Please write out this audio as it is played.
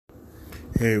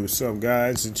Hey, what's up,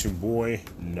 guys? It's your boy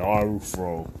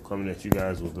Narufro coming at you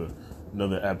guys with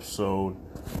another episode.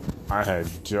 I had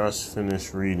just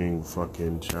finished reading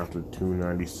fucking chapter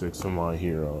 296 of My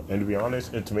Hero, and to be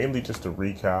honest, it's mainly just a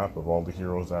recap of all the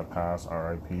heroes that passed.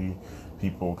 RIP,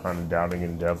 people kind of doubting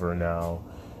Endeavor now.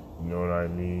 You know what I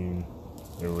mean?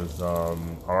 It was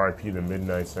RIP the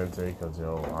Midnight Sensei because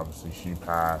obviously she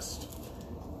passed.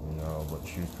 But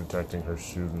she's protecting her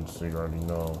students, so you already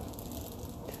know.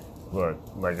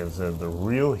 But like I said, the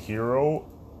real hero,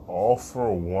 All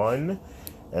for One,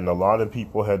 and a lot of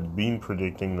people had been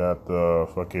predicting that the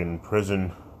fucking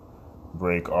prison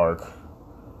break arc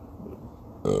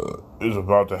is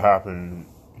about to happen.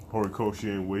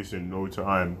 Horikoshi ain't wasting no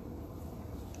time.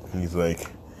 He's like,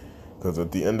 because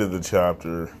at the end of the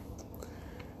chapter,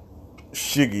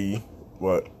 Shiggy,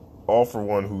 All for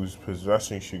One, who's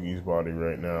possessing Shiggy's body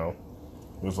right now,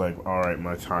 was like, alright,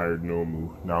 my tired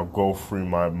Nomu, now go free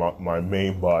my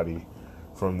main body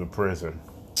from the prison.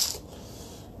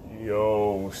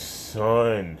 Yo,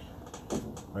 son.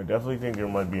 I definitely think there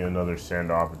might be another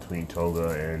standoff between Toga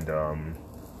and,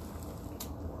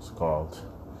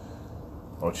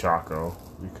 Ochako,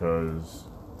 because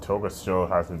Toga still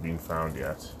hasn't been found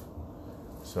yet.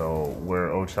 So, where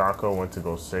Ochako went to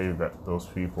go save those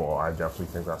people, I definitely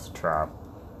think that's a trap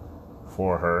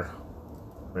for her.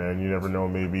 Man, you never know.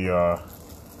 Maybe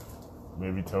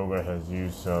Toga has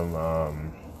used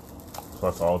some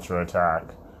plus ultra attack,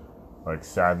 like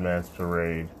Sadman's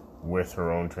Parade, with her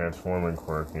own transforming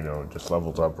quirk. Just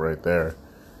levels up right there.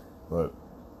 But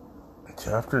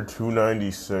chapter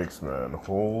 296, man,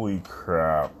 holy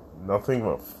crap! Nothing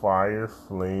but fire,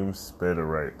 flame, spitter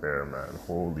right there, man.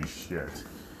 Holy shit!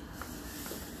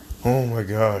 Oh my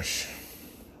gosh!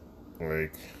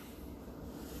 Like,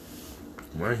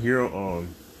 My Hero.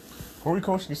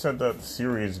 Horikoshi said that the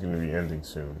series is going to be ending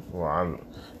soon. Well,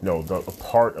 a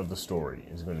part of the story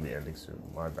is going to be ending soon.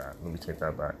 My bad. Let me take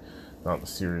that back. Not the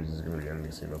series is going to be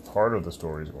ending soon. A part of the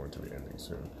story is going to be ending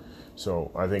soon.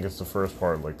 So I think it's the first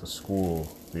part, like the school,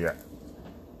 the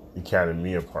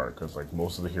academia part, because like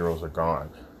most of the heroes are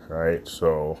gone, right?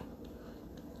 So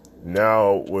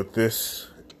now with this,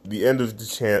 the end of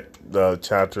the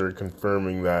chapter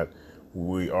confirming that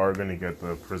we are going to get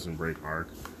the prison break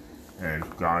arc. And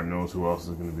God knows who else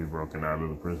is going to be broken out of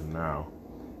the prison now.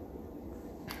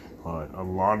 But a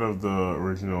lot of the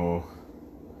original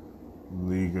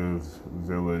League of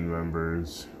Villain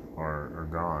members are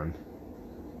gone.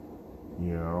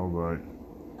 But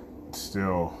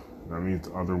still, that means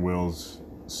other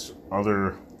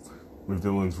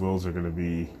villains' wills are going to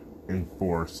be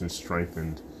enforced and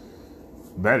strengthened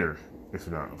better, if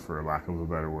not for lack of a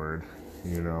better word.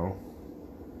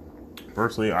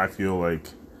 Personally, I feel like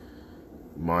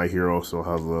My Hero still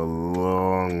has a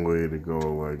long way to go.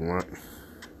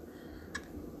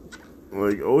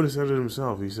 Like Oda said it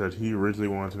himself. He said he originally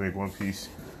wanted to make One Piece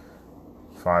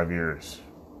 5 years.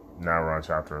 Now we're on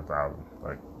chapter 1,000.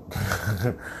 Like,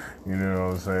 you know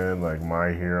what I'm saying? Like,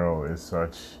 My Hero is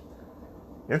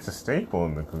it's a staple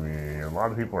in the community. A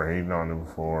lot of people are hating on it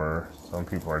before. Some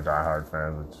people are diehard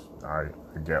fans, which I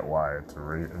get why. It's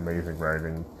amazing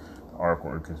writing. The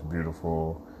artwork is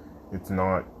beautiful. It's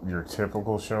not your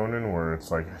typical shonen where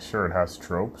it's like, sure, it has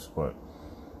tropes, but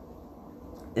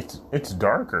it's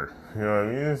darker. You know what I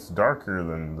mean? It's darker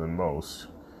than most.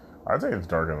 I'd say it's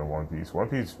darker than One Piece. One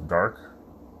Piece is dark,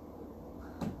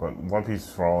 but One Piece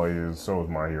for all it is, so is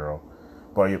My Hero.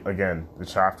 But again, the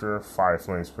chapter, Fire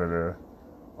Flame Spitter,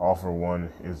 All for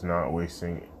One is not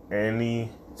wasting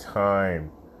any time.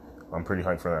 I'm pretty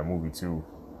hyped for that movie too.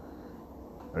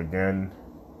 Again,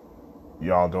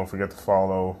 y'all don't forget to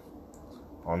follow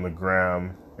on the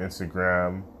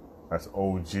Instagram, that's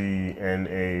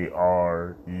OGNARUFRO,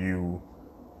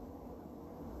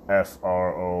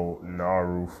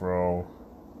 Narufro.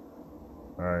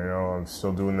 Alright, I'm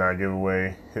still doing that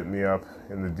giveaway. Hit me up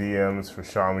in the DMs for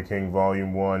Shaman King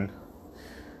Volume 1.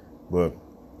 But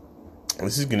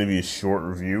this is going to be a short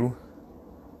review,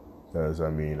 because,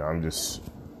 I'm just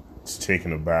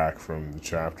taken aback from the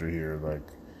chapter here. Like,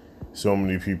 so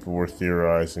many people were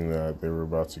theorizing that they were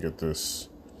about to get this,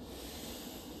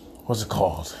 what's it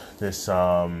called? This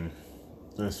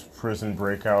prison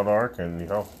breakout arc, and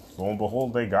lo and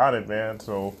behold, they got it, man.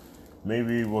 So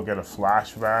maybe we'll get a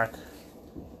flashback,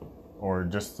 or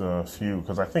just a few,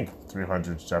 because I think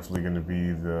 300 is definitely going to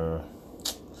be the,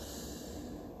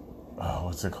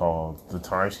 what's it called? The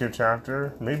time skip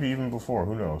chapter? Maybe even before,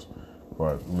 who knows?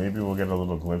 But maybe we'll get a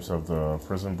little glimpse of the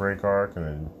prison break arc, and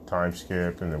then time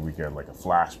skip, and then we get like a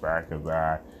flashback of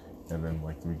that, and then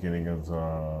like the beginning of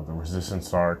the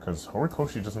resistance arc, because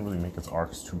Horikoshi doesn't really make its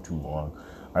arcs too long.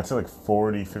 I'd say like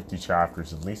 40, 50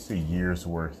 chapters, at least a year's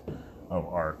worth of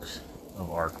arcs,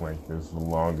 of arc length is the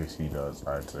longest he does,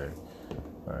 I'd say.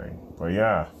 But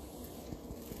yeah,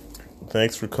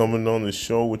 thanks for coming on the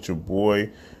show with your boy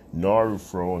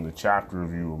Narufro in the chapter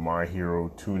review of My Hero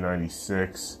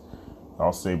 296.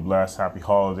 I'll say blessed, happy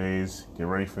holidays, get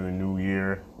ready for the new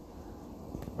year.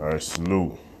 All right,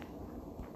 salute.